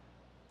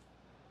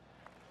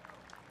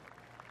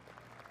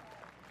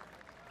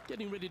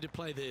 Getting ready to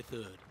play their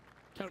third.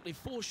 Currently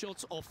 4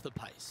 shots off the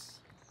pace.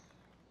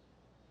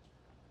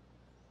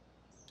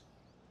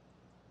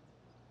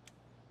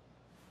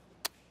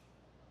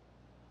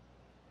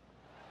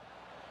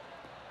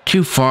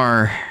 Too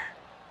far.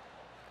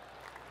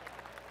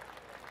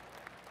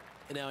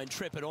 And our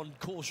intrepid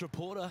on-course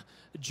reporter,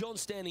 John,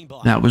 standing by.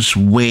 That was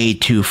way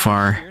too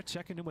far. We're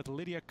checking in with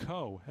Lydia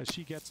Ko as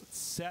she gets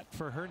set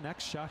for her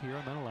next shot here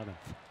on the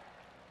 11th.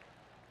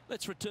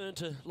 Let's return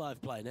to live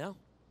play now.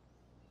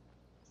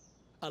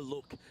 A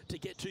look to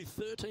get to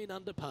 13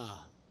 under par.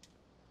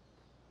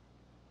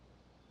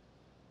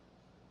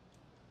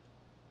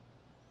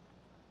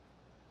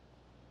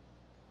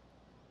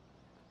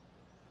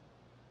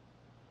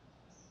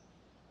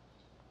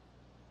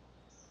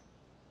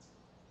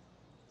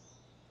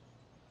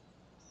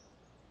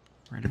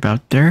 Right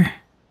about there.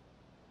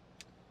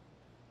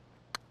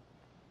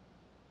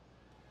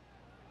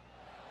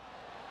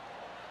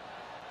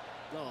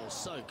 Oh,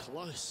 so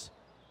close.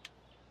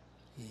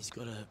 He's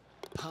got a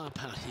par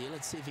putt here.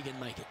 Let's see if he can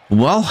make it.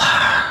 Well,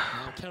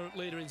 Our current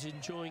leader is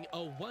enjoying a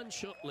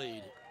 1-shot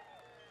lead.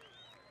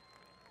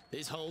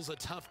 This hole's a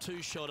tough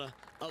 2-shotter,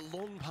 a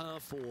long par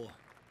 4.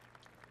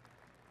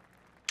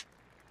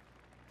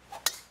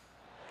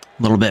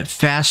 a little bit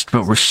fast,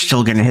 but we're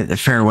still going to hit the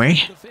fairway.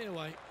 The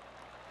fairway.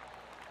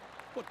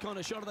 What kind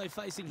of shot are they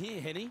facing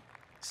here, Henny?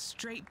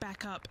 Straight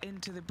back up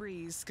into the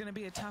breeze. Going to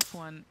be a tough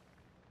one.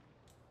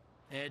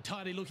 A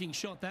tidy looking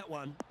shot, that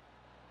one.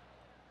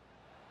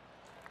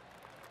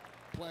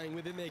 Playing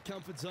within their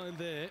comfort zone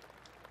there.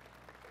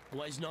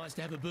 Always nice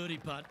to have a birdie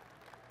putt.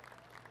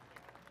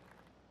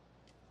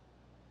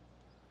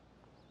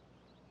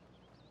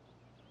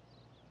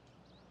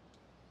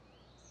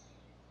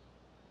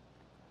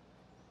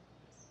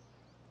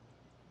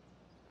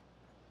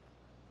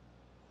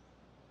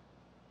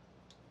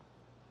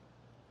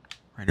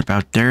 Right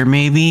about there,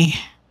 maybe.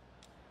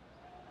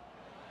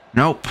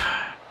 Nope.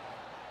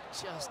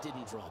 Just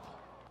didn't drop.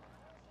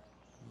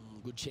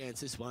 Good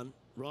chance this one.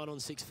 Right on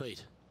 6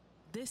 feet.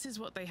 This is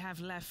what they have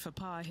left for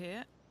par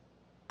here.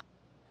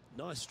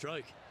 Nice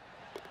stroke.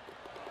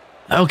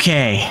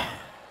 Okay.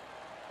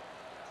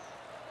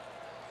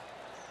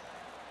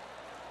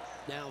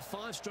 Now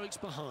 5 strokes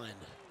behind.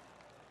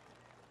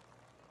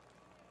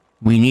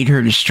 We need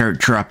her to start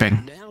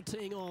dropping. Now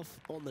teeing off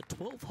on the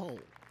 12th hole.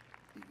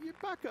 You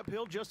back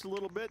uphill just a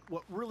little bit.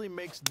 What really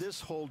makes this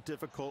hole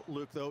difficult,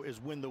 Luke, though,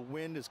 is when the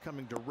wind is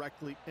coming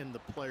directly in the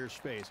player's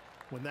face.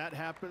 When that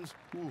happens,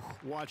 ooh,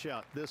 watch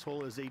out. This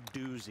hole is a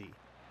doozy.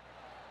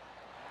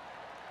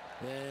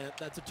 Yeah,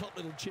 that's a top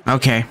little chip.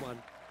 Okay.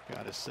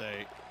 Gotta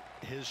say,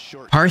 his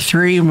short... Par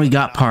 3, and we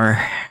got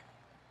par.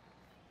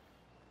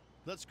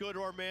 Let's go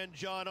to our man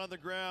John on the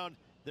ground.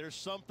 There's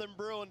something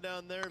brewing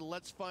down there.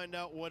 Let's find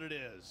out what it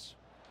is.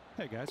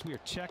 Hey guys, we are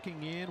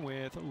checking in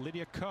with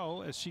Lydia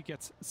Ko as she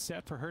gets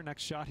set for her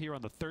next shot here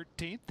on the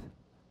 13th.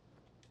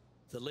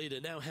 The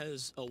leader now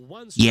has a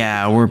 1.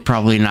 Yeah, we're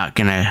probably not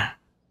gonna...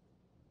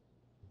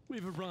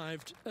 We've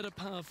arrived at a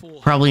par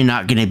 4. Probably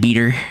not gonna beat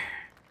her.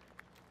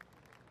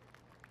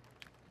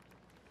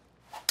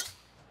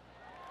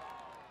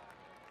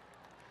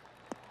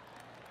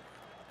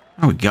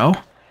 There we go.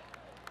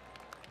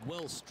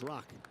 Well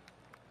struck.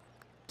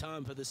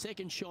 Time for the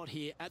second shot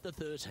here at the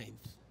 13th.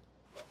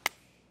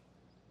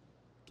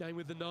 Going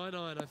with the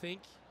 9-iron, I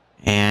think.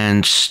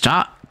 And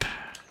stop.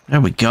 There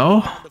we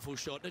go. Wonderful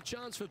shot. A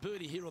chance for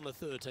birdie here on the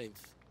 13th.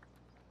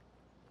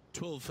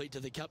 12 feet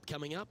to the cup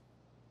coming up.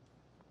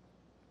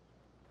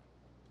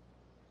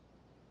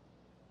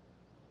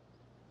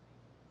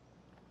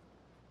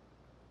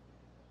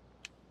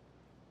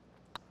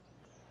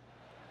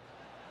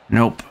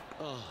 Nope.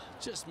 Oh,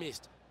 just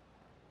missed.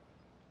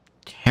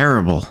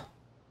 Terrible.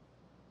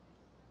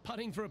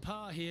 Putting for a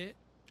par here.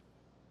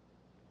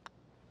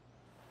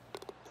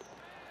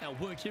 Our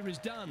work here is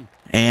done.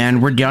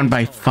 And we're down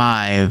by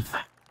 5.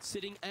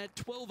 Sitting at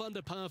 12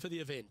 under par for the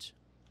event.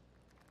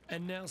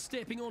 And now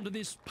stepping onto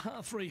this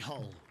par 3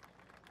 hole.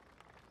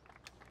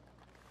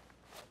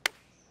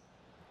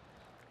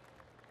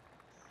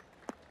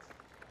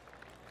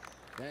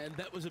 And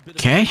that was a bit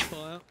Okay. of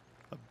fire.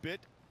 A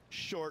bit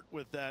short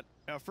with that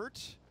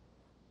effort.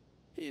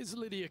 Here's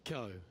Lydia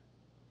Ko.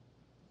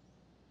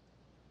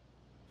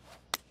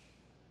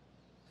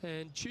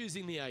 And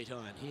choosing the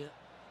 8-iron here.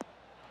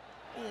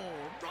 Oh,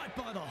 right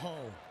by the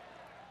hole.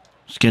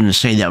 I was going to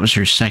say that was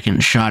her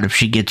second shot. If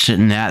she gets it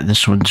in that,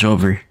 this one's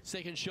over.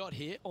 Second shot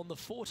here on the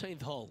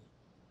 14th hole.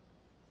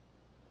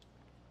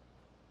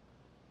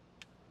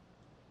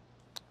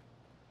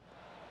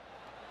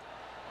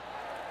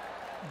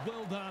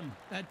 Well done.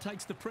 That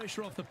takes the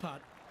pressure off the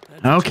putt.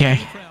 That's what Okay.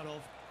 you're proud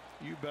of.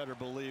 You better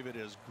believe it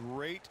is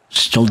great.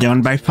 Still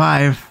down by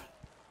 5.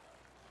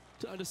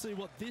 Time to see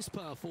what this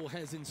par 4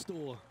 has in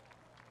store.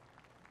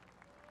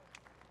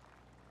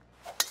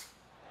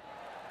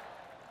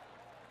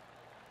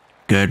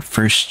 Good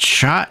first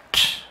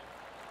shot.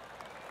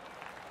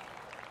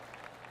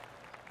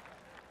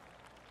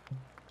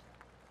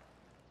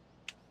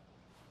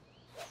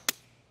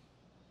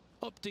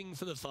 Opting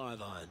for the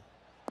 5-iron.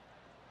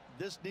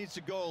 This needs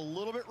to go a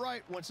little bit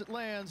right once it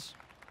lands.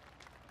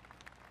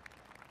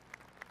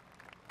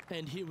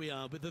 And here we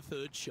are with the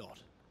third shot.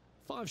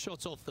 5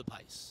 shots off the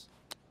pace.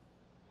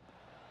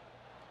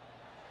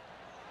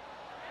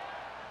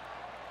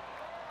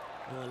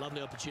 A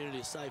lovely opportunity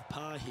to save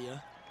par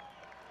here.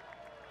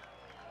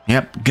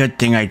 Yep, good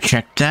thing I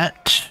checked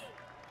that.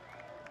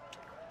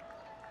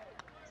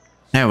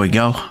 There we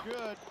go.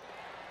 Good.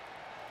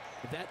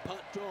 That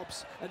putt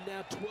drops, and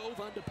now 12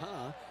 under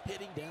par,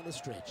 heading down the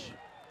stretch.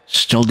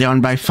 Still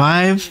down by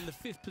 5. In the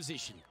 5th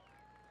position.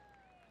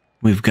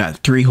 We've got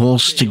 3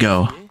 holes to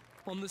go. Here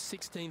on the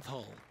 16th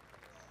hole.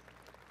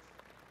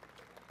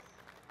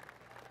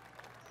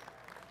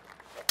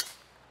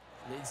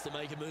 Needs to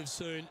make a move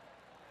soon.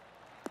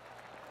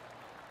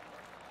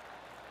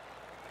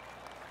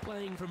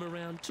 Playing from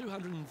around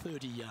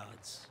 230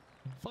 yards.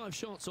 5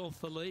 shots off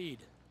the lead.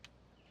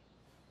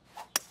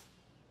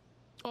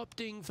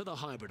 Opting for the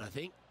hybrid, I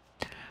think.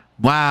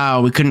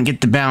 Wow, we couldn't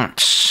get the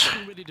bounce.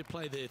 Getting ready to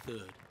play their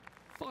third.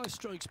 5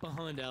 strokes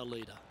behind our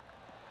leader.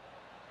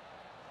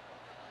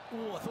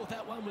 Oh, I thought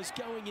that one was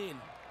going in.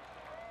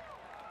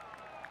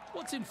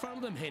 What's in front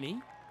of them,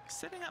 Henny?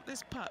 Setting up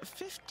this putt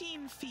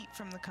 15 feet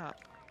from the cup.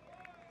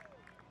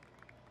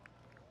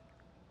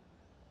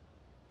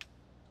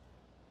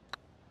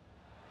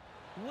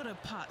 What a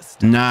putt.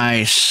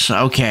 Nice.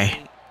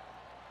 Okay.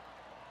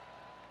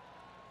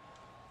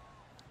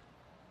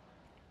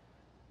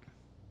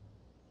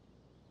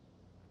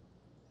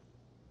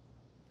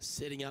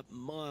 Setting up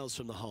miles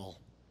from the hole.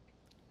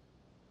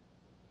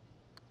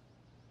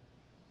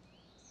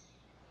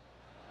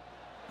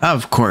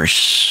 Of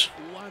course.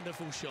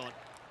 Wonderful shot.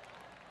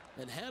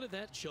 And how did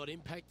that shot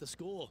impact the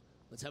score?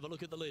 Let's have a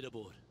look at the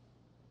leaderboard.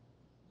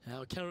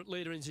 Our current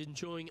leader is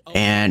enjoying...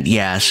 And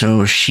yeah,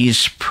 so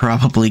she's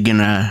probably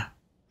gonna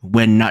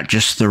win not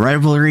just the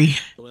rivalry,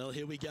 Well,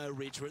 here we go,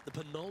 Rich. We're at the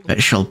penultimate.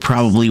 but she'll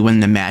probably win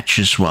the match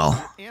as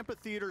well.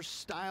 Amphitheater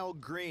style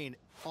green.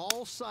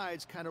 All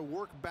sides kind of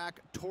work back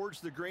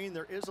towards the green.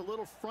 There is a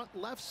little front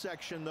left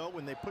section, though.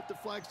 When they put the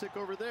flagstick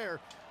over there,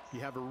 you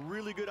have a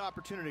really good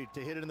opportunity to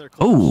hit it in their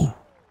clubs. Oh,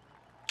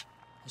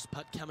 This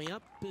putt coming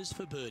up is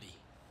for birdie.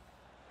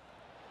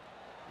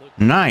 Look,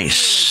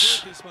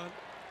 nice. really good, this one.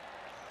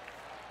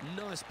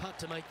 Nice putt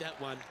to make that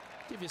one.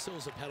 Give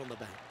yourselves a pat on the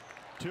back.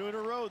 2 in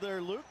a row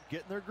there, Luke.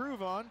 Getting their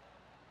groove on.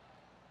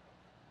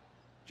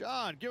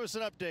 John, give us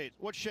an update.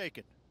 What's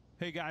shaking?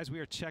 Hey guys, we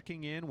are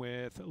checking in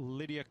with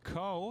Lydia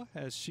Ko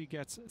as she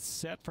gets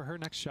set for her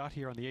next shot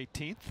here on the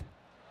 18th.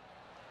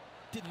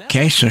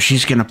 Okay, so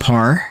she's gonna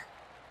par.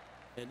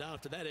 And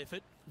after that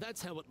effort,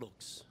 that's how it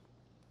looks.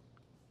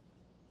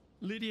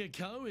 Lydia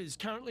Ko is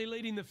currently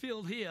leading the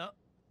field here.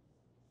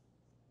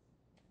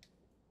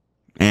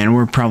 And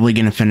we're probably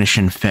gonna finish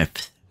in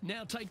 5th.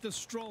 Now take the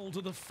stroll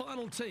to the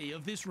final tee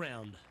of this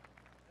round.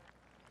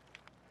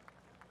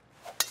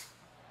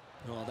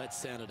 Oh, that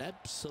sounded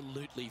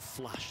absolutely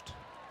flushed.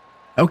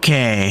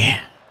 Okay.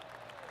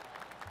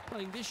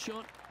 Playing this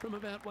shot from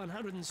about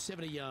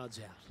 170 yards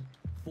out.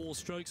 4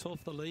 strokes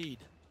off the lead.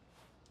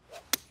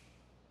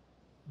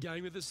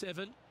 Going with the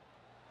 7.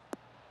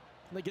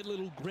 They get a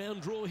little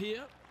ground draw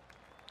here.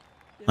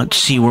 Let's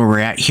see where we're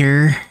at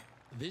here.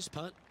 This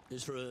putt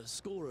is for a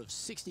score of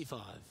 65.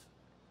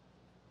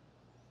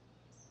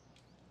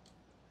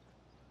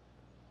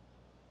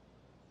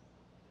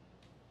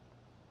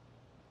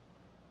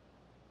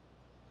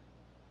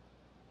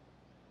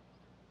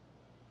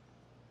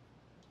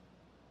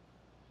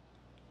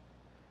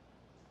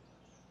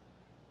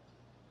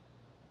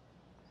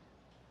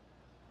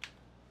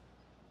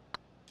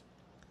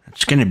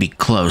 It's gonna be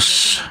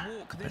close,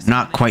 but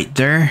not quite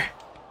there.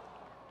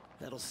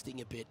 That'll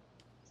sting a bit.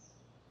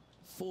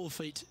 4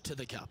 feet to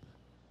the cup.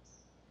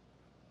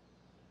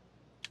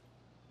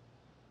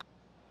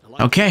 I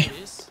like Okay.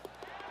 this.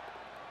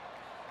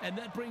 And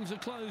that brings a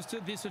close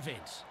to this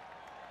event.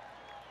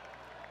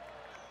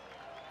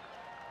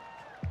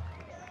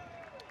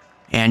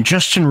 And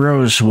Justin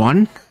Rose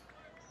won.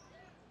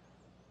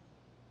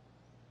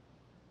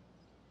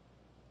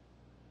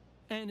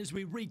 And as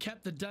we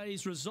recap the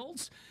day's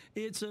results,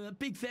 it's a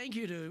big thank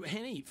you to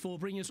Henny for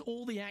bringing us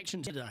all the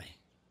action today.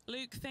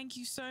 Luke, thank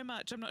you so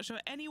much. I'm not sure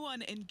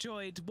anyone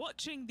enjoyed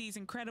watching these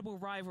incredible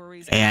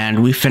rivalries.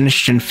 And we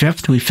finished in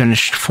 5th. We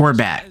finished 4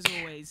 back. As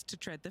always, to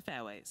tread the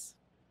fairways.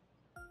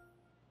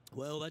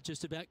 Well, that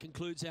just about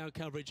concludes our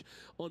coverage.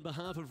 On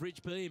behalf of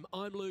Rich Beam,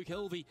 I'm Luke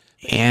Helvey.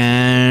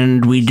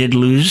 And we did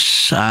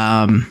lose.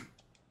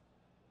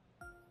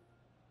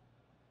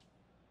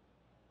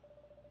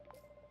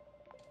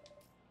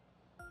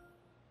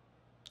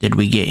 Did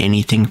we get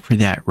anything for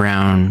that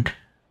round?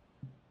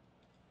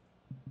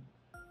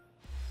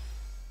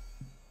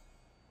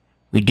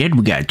 We did.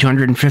 We got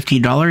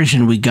 $250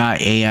 and we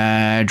got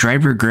a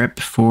driver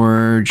grip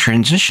for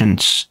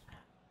transitions.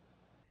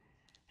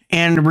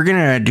 And we're going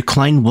to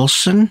decline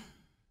Wilson.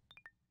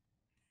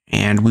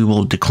 And we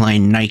will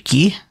decline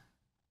Nike.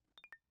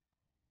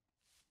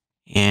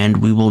 And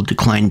we will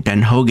decline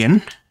Ben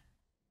Hogan.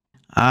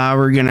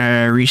 We're going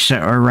to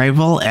reset our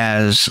rival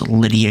as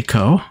Lydia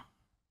Ko.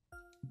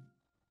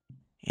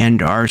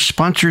 And our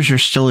sponsors are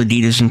still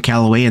Adidas and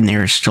Callaway, and they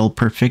are still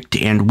perfect.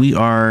 And we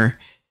are...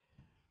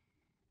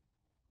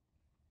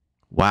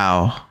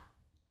 wow.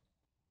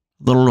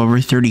 A little over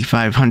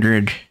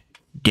 3,500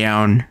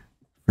 down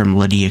from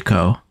Lydia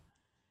Ko.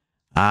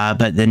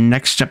 But the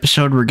next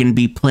episode, we're going to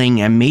be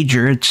playing a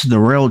major. It's the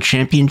Royal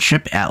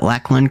Championship at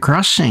Lackland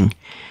Crossing.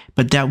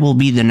 But that will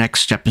be the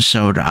next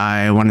episode.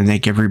 I want to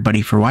thank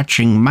everybody for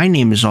watching. My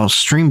name is All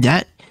Streamed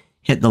At.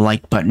 Hit the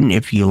like button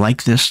if you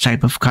like this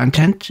type of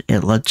content.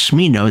 It lets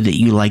me know that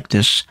you like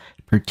this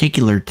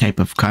particular type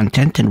of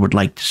content and would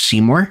like to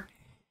see more.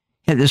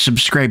 Hit the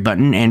subscribe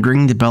button and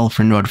ring the bell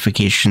for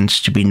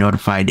notifications to be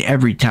notified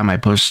every time I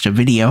post a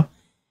video.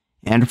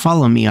 And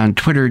follow me on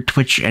Twitter,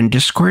 Twitch, and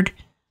Discord.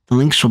 The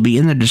links will be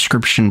in the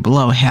description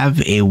below.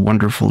 Have a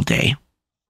wonderful day.